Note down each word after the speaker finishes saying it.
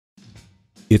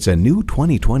It's a new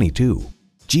 2022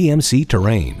 GMC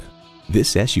Terrain.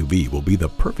 This SUV will be the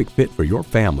perfect fit for your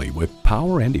family with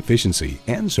power and efficiency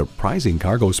and surprising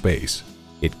cargo space.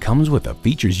 It comes with the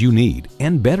features you need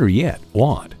and, better yet,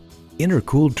 want.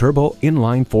 Intercooled turbo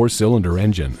inline 4-cylinder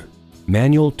engine,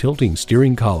 manual tilting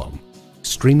steering column,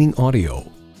 streaming audio,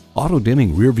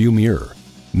 auto-dimming rearview mirror,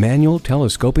 manual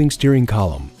telescoping steering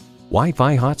column,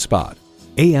 Wi-Fi hotspot,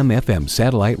 AM/FM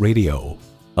satellite radio,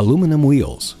 aluminum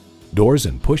wheels, doors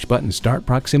and push-button start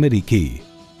proximity key,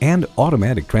 and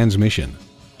automatic transmission.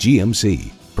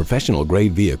 GMC,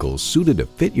 professional-grade vehicles suited to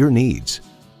fit your needs.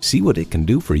 See what it can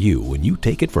do for you when you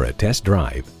take it for a test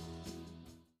drive.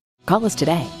 Call us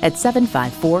today at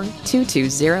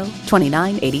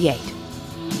 754-220-2988.